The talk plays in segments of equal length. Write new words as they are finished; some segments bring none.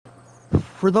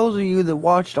For those of you that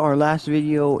watched our last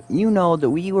video, you know that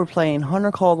we were playing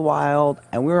Hunter Called Wild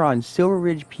and we were on Silver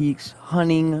Ridge Peaks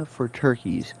hunting for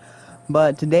turkeys.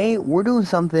 But today we're doing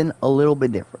something a little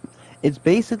bit different. It's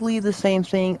basically the same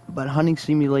thing, but Hunting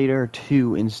Simulator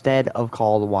 2 instead of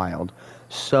Called Wild.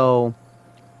 So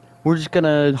we're just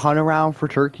gonna hunt around for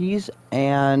turkeys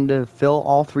and fill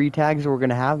all 3 tags that we're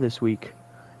gonna have this week.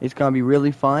 It's gonna be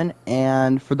really fun,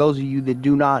 and for those of you that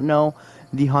do not know,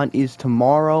 the hunt is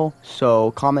tomorrow,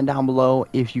 so comment down below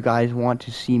if you guys want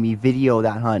to see me video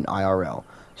that hunt IRL.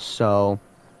 So,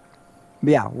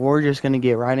 yeah, we're just gonna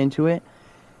get right into it.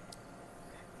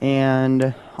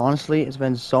 And honestly, it's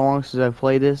been so long since I've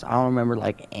played this, I don't remember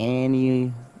like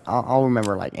I'll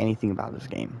remember like anything about this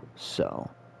game. So,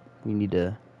 we need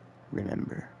to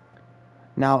remember.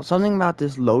 Now, something about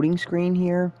this loading screen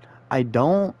here, I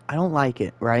don't like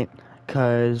it, right?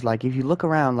 Cause like if you look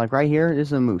around, like right here, this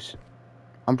is a moose.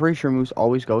 I'm pretty sure moose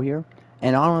always go here,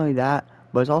 and not only that,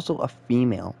 but it's also a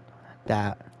female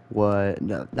that was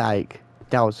that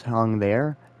was hung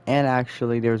there. And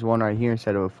actually, there's one right here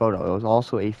instead of a photo. It was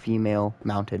also a female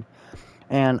mounted,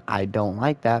 and I don't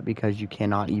like that because you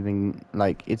cannot even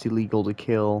it's illegal to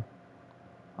kill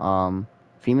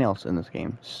females in this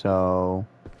game. So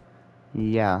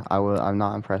yeah, I'm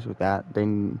not impressed with that.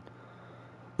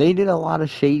 They did a lot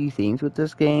of shady things with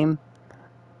this game,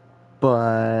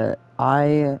 but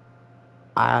I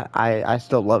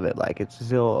still love it. Like, it's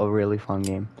still a really fun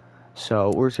game.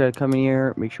 So we're just gonna come in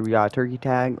here, make sure we got a turkey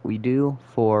tag. We do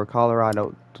for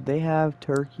Colorado. Do they have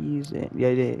turkeys?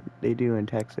 Yeah, they do in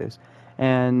Texas,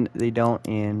 and they don't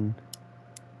in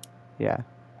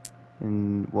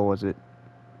in what was it?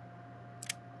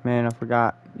 Man, I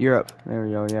forgot. Europe. There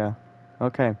we go. Yeah.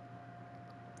 Okay.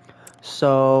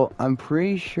 So I'm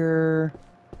pretty sure.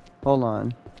 Hold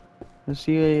on. Let's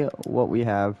see what we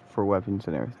have for weapons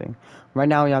and everything. Right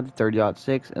now we have the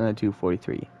 30-06 and the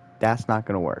 243. That's not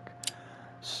gonna work.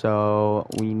 So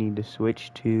we need to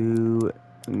switch to.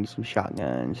 We need some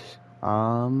shotguns.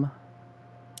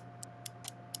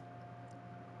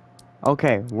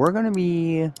 Okay, we're gonna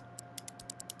be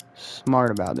smart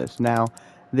about this. Now,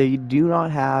 they do not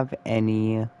have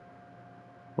any.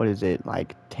 What is it?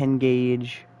 Like 10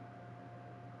 gauge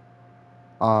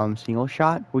single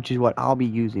shot, which is what I'll be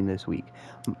using this week.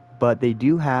 But they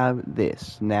do have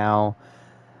this. Now,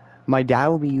 my dad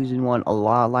will be using one a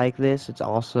lot like this. It's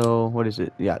also, what is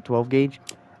it? Yeah, 12 gauge.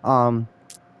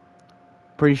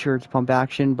 Pretty sure it's pump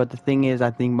action, but the thing is, I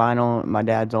think my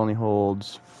dad's only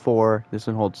holds 4. This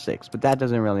one holds 6, but that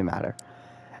doesn't really matter.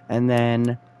 And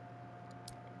then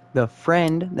the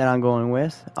friend that I'm going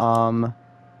with,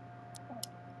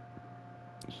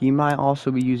 he might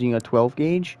also be using a 12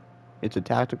 gauge. It's a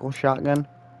tactical shotgun.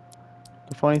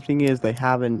 The funny thing is they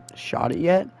haven't shot it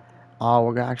yet.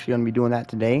 We're actually going to be doing that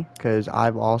today because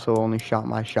I've also only shot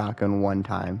my shotgun 1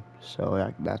 time.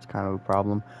 So that's kind of a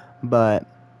problem. But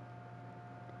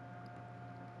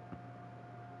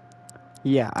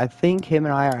yeah, I think him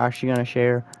and I are actually going to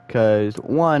share because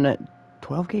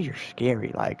 12 gauge are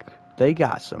scary. Like they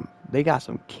got some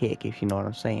kick, if you know what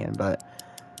I'm saying. But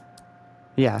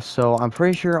yeah, so I'm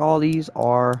pretty sure all these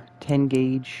are 10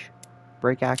 gauge.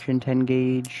 Break action 10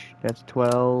 gauge. That's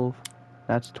 12.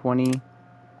 That's 20.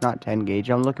 Not 10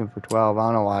 gauge. I'm looking for 12. I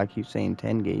don't know why I keep saying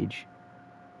 10 gauge.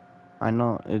 I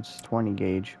know it's 20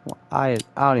 gauge. I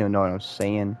don't even know what I'm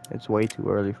saying. It's way too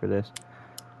early for this.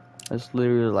 It's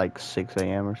literally like 6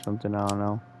 a.m. or something. I don't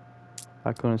know.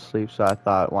 I couldn't sleep, so I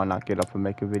thought, why not get up and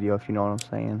make a video, if you know what I'm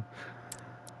saying.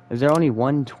 Is there only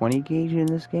one 20 gauge in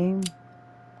this game?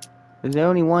 Is there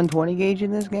only one 20 gauge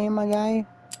in this game, my guy?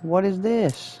 What is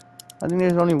this? I think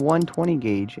there's only one 20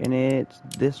 gauge, and it's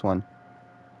this one.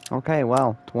 Okay,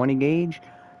 well, 20 gauge,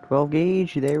 12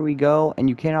 gauge, there we go. And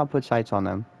you cannot put sights on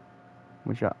them.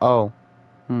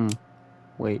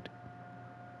 Wait.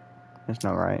 That's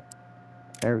not right.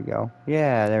 There we go.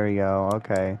 Yeah, there we go.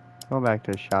 Okay. Go back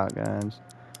to shotguns.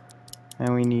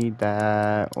 And we need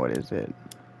that, what is it?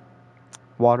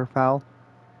 Waterfowl.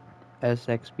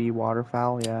 SXB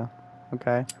waterfowl, yeah.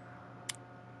 Okay.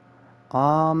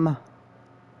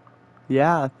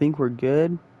 Yeah, I think we're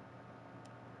good.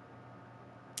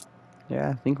 Yeah,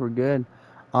 I think we're good.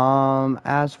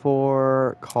 As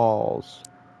for calls,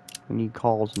 we need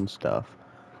calls and stuff.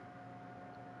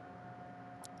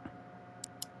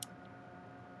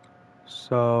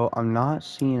 So, I'm not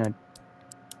seeing a...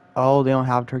 Oh, they don't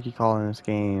have turkey call in this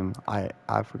game. I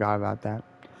forgot about that.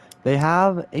 They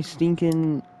have a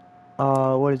stinking,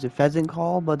 what is it, pheasant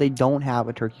call, but they don't have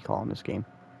a turkey call in this game.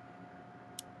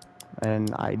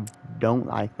 And I don't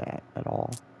like that at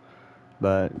all.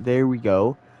 But there we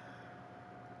go.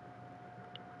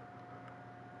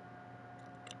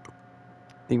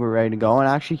 think we're ready to go. And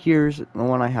actually, here's the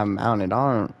one I have mounted.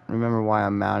 I don't remember why I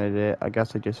mounted it. I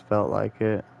guess I just felt like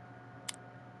it.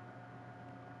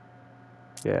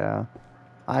 Yeah,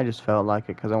 I just felt like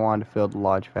it because I wanted to fill the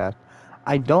lodge fast.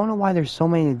 I don't know why there's so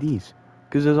many of these.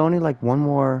 Because there's only like one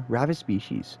more rabbit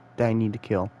species that I need to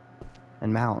kill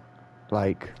and mount.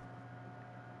 Like,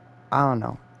 I don't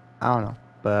know. I don't know.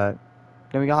 But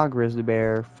then we got a grizzly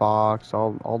bear, fox,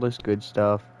 all this good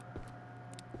stuff.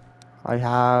 I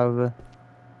have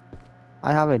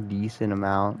a decent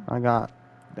amount. I got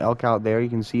the elk out there. You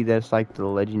can see that's like the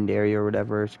legendary or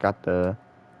whatever. It's got the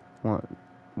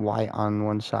white on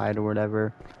one side or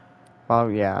whatever.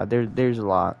 Well, yeah, there's a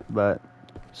lot. But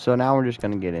so now we're just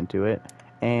gonna get into it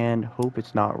and hope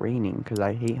it's not raining because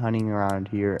I hate hunting around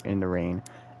here in the rain.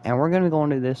 And we're gonna go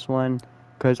into this one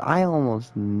because I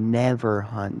almost never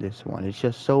hunt this one. It's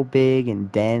just so big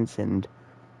and dense, and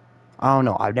I don't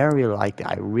know. I've never really liked it.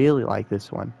 I really like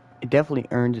this one. It definitely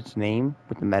earns its name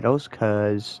with the meadows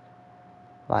because,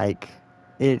 like,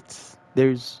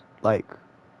 there's like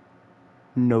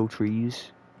no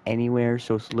trees anywhere,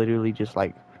 so it's literally just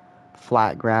like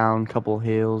flat ground, couple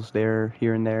hills there,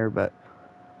 here and there. But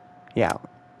yeah,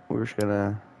 we're just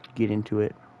gonna get into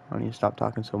it. I need to stop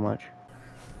talking so much.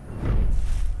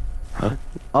 Huh?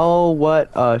 Oh, what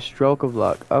a stroke of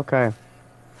luck. Okay,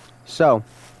 so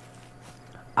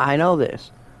I know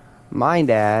this. My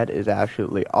dad is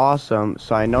absolutely awesome,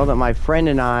 so I know that my friend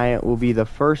and I will be the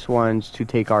first ones to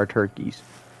take our turkeys.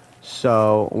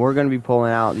 So we're going to be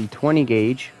pulling out the 20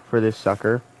 gauge for this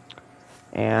sucker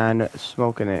and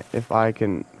smoking it if I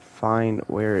can find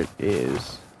where it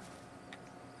is.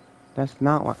 That's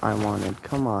not what I wanted.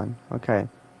 Come on. Okay.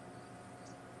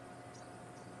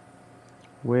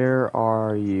 Where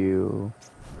are you?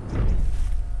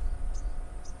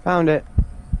 Found it.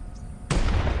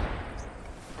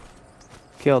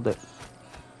 Killed it.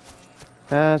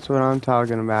 That's what I'm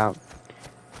talking about.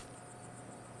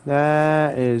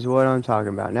 That is what I'm talking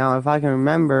about. Now, if I can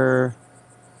remember...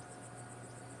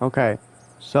 Okay.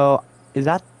 So, is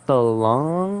that the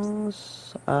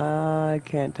lungs? I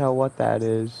can't tell what that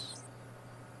is.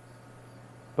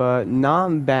 But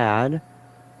not bad.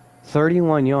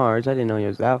 31 yards. I didn't know he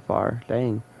was that far.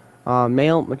 Dang.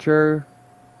 Male, mature.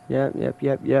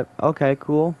 Yep. Okay,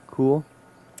 cool.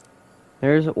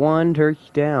 There's one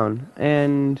turkey down.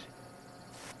 And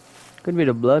could be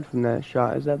the blood from that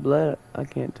shot. Is that blood? I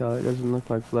can't tell. It doesn't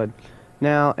look like blood.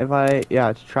 Now, if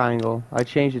yeah, it's triangle. I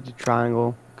changed it to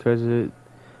triangle because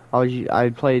I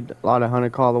played a lot of Hunter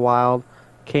Call of the Wild.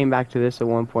 Came back to this at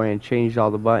one point and changed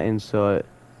all the buttons so it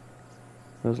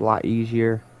was a lot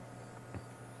easier.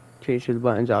 Changed to the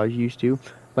buttons I was used to.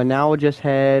 But now we'll just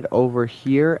head over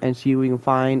here and see if we can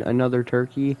find another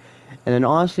turkey. And then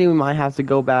honestly, we might have to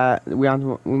go back. We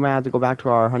might have to go back to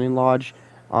our hunting lodge.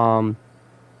 And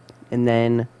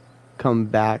then come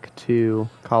back to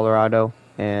Colorado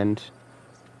and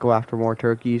go after more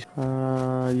turkeys.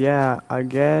 Yeah, I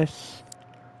guess.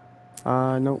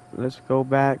 Nope. Let's go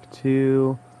back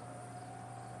to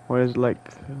what is it, like,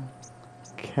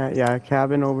 a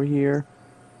cabin over here,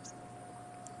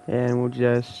 and we'll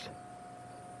just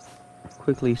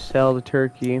quickly sell the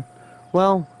turkey.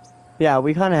 Well, yeah,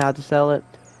 we kind of have to sell it.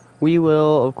 We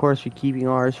will, of course, be keeping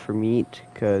ours for meat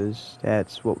because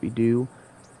that's what we do.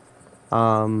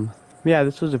 Yeah,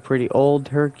 this was a pretty old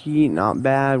turkey, not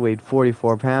bad, weighed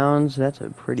 44 pounds, that's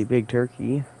a pretty big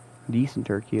turkey, decent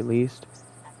turkey at least,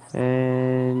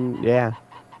 and yeah,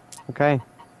 okay,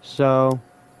 so,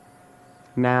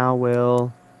 now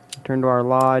we'll return to our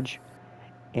lodge,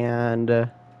 and,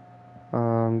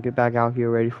 get back out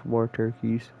here ready for more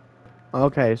turkeys.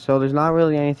 Okay, so there's not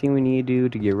really anything we need to do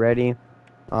to get ready.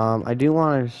 I do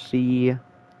want to see,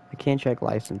 I can't check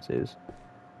licenses.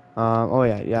 Oh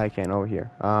yeah, I can over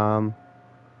here.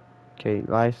 Okay,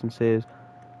 licenses.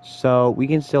 So we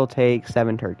can still take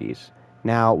 7 turkeys.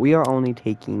 Now we are only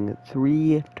taking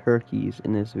 3 turkeys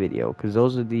in this video because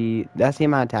that's the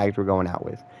amount of tags we're going out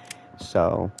with.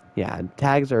 So yeah,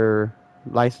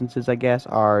 licenses I guess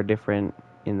are different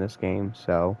in this game.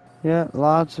 So yeah,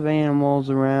 lots of animals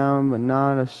around, but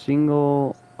not a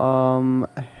single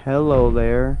hello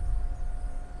there.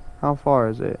 How far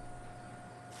is it?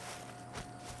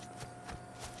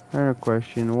 Another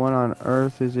question, what on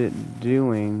earth is it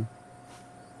doing?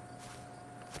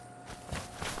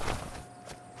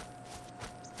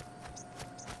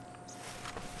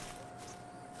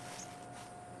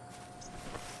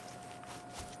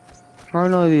 I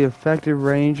don't know the effective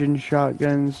range in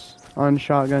shotguns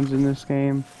in this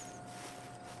game.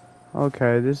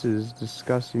 Okay, this is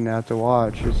disgusting to have to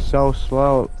watch. It's so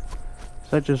slow.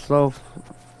 Such a slow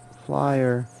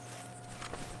flyer.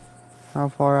 How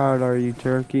far out are you,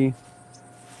 turkey?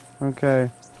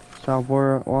 Okay. Stop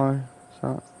why?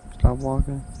 Stop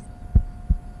walking.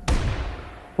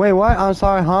 Wait, what? I'm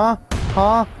sorry, huh?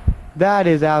 Huh? That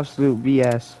is absolute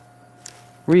BS.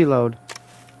 Reload.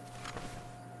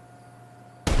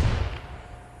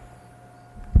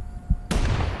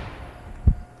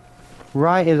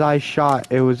 Right as I shot,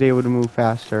 it was able to move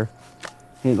faster.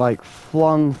 It like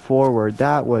flung forward.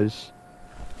 That was...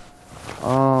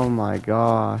 Oh my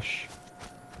gosh.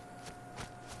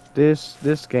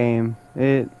 This game,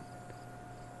 it'll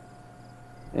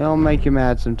make you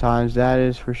mad sometimes, that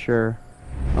is for sure.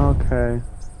 Okay.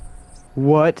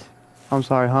 What? I'm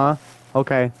sorry, huh?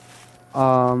 Okay.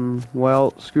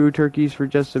 Well, screw turkeys for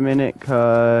just a minute,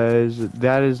 cause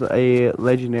that is a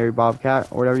legendary bobcat,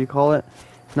 or whatever you call it.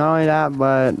 Not only that,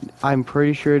 but I'm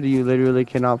pretty sure that you literally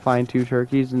cannot find two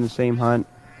turkeys in the same hunt.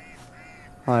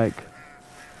 Like,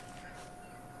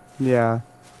 yeah.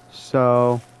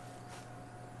 So,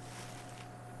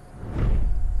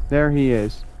 there he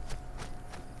is.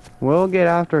 We'll get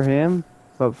after him,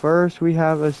 but first we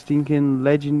have a stinking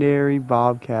legendary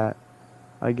bobcat,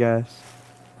 I guess.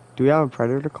 Do we have a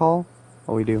predator call?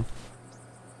 Oh, we do.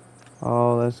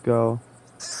 Oh, let's go.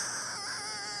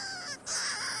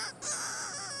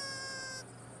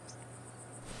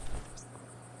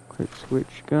 Quick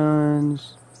switch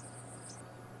guns.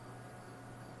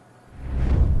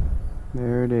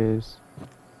 There it is.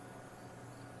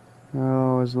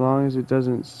 Oh, as long as it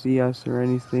doesn't see us or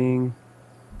anything.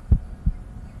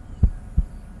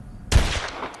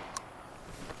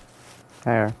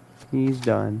 There. He's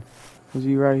done. Is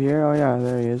he right here? Oh yeah,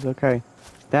 there he is. Okay.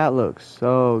 That looks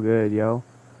so good, yo.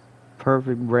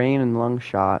 Perfect brain and lung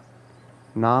shot.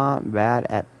 Not bad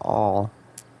at all.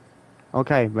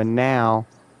 Okay, but now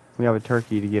we have a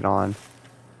turkey to get on.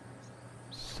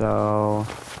 So,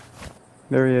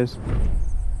 there he is.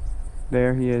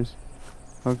 There he is.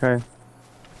 Okay.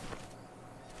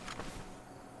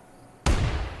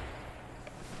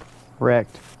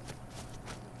 Wrecked.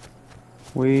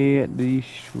 We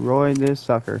destroyed this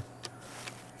sucker.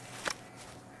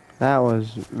 That was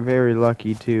very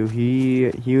lucky too.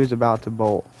 He was about to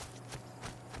bolt.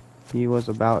 He was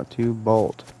about to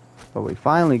bolt. But we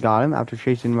finally got him after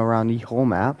chasing him around the whole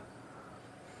map.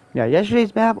 Yeah,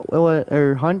 yesterday's map,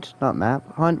 or hunt, not map,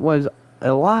 hunt was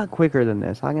a lot quicker than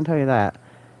this, I can tell you that.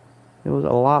 It was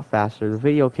a lot faster. The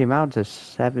video came out to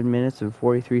 7 minutes and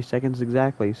 43 seconds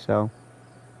exactly, so.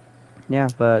 Yeah,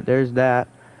 but there's that.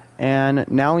 And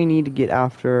now we need to get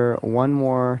after one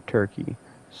more turkey.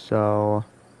 So,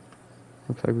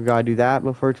 looks like we gotta do that,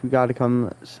 but first we gotta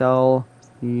come sell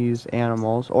these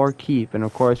animals, or keep. And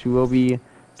of course we will be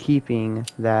keeping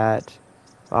that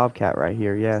bobcat right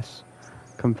here, yes.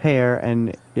 Compare,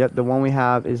 and yep, the one we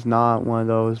have is not one of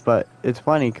those, but it's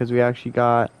funny because we actually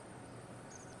got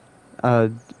a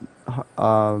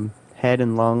head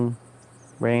and lung,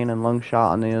 brain and lung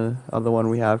shot on the other one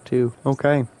we have too.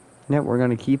 Okay, yep, we're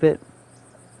gonna keep it,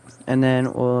 and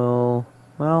then well,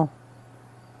 now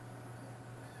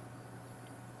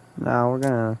we're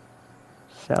gonna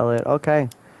sell it. Okay,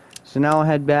 so now I'll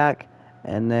head back,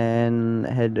 and then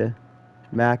head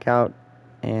back out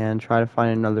and try to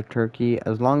find another turkey,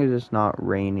 as long as it's not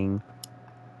raining.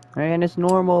 And it's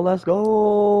normal, let's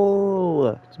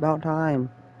go! It's about time.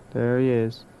 There he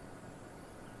is.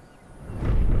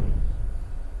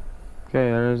 Okay,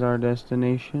 that is our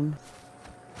destination.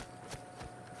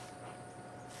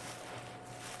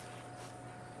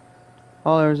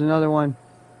 Oh, there's another one.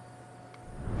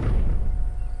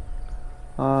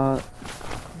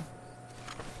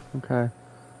 Okay.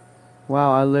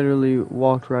 Wow, I literally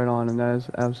walked right on him. That is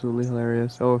absolutely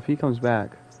hilarious. Oh, if he comes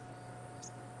back.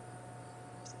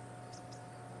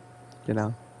 Get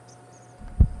out.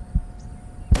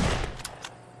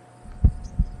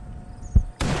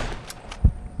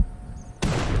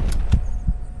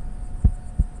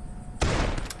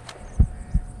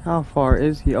 How far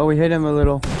is he? Oh, we hit him a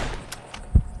little.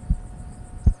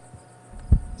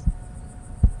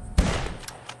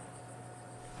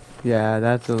 Yeah,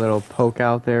 that's a little poke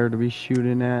out there to be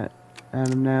shooting at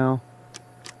him now.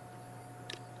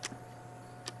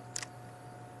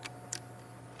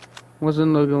 What's it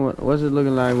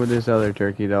looking like with this other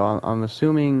turkey though? I'm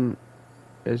assuming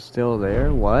it's still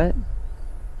there. What?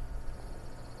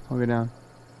 I'll go down.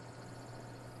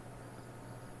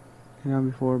 Get down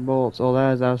before it bolts. Oh,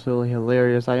 that is absolutely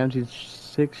hilarious. I emptied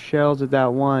 6 shells at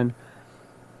that one.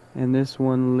 And this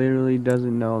one literally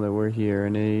doesn't know that we're here.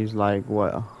 And he's like,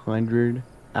 what, 100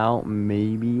 out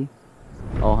maybe?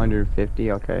 Oh,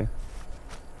 150, okay.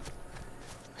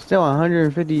 Still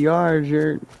 150 yards,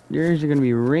 yours are gonna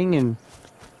be ringing.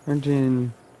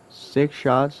 Emptying 6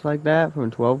 shots like that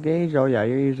from 12 gauge. Oh yeah,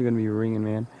 your ears are gonna be ringing,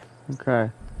 man. Okay,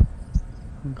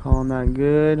 I'm calling that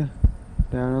good.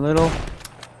 Down a little.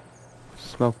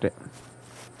 Smoked it.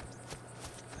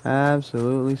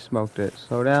 Absolutely smoked it.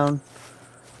 Slow down.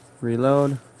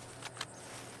 Reload.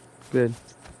 Good.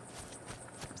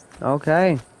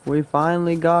 Okay, we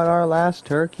finally got our last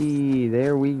turkey.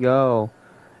 There we go.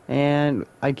 And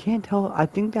I can't tell. I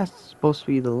think that's supposed to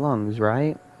be the lungs,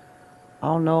 right? I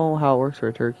don't know how it works for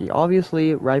a turkey.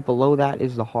 Obviously, right below that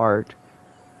is the heart.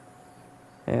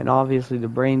 And obviously the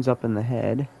brain's up in the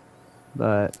head.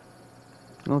 But,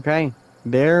 okay.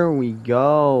 There we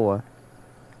go.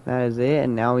 That is it.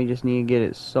 And now we just need to get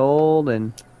it sold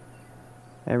and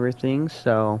everything.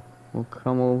 So, we'll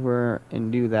come over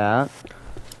and do that.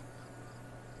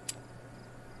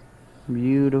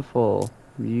 Beautiful.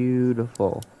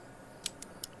 Beautiful.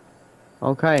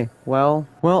 Okay, well,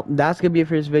 that's gonna be it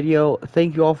for this video.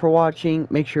 Thank you all for watching.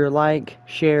 Make sure to like,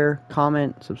 share,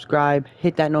 comment, subscribe,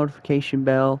 hit that notification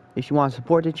bell. If you want to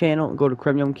support the channel, go to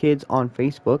Cremium Kids on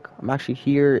Facebook. I'm actually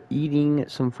here eating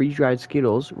some freeze-dried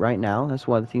Skittles right now. That's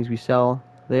one of the things we sell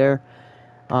there.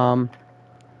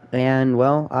 And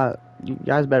well, you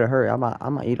guys better hurry. I'm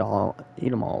gonna eat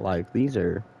them all. Like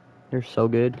they're so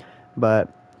good.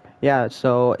 But yeah,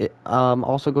 so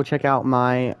also go check out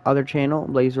my other channel,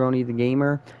 Blazeroni the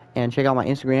Gamer, and check out my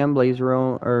Instagram,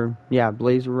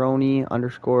 Blazeroni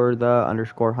underscore the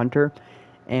underscore hunter,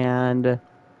 and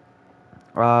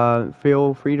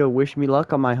feel free to wish me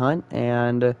luck on my hunt,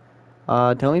 and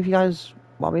tell me if you guys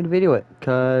want me to video it,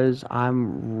 cause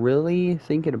I'm really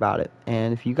thinking about it,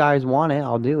 and if you guys want it,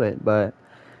 I'll do it, but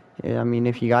yeah, I mean,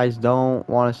 if you guys don't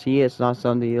want to see it, it's not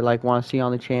something you like want to see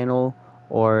on the channel,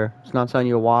 or it's not something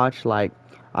you watch, like,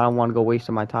 I don't want to go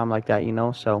wasting my time like that, you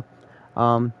know, so,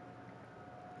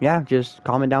 yeah, just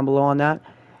comment down below on that,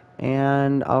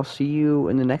 and I'll see you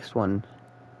in the next one.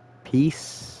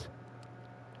 Peace.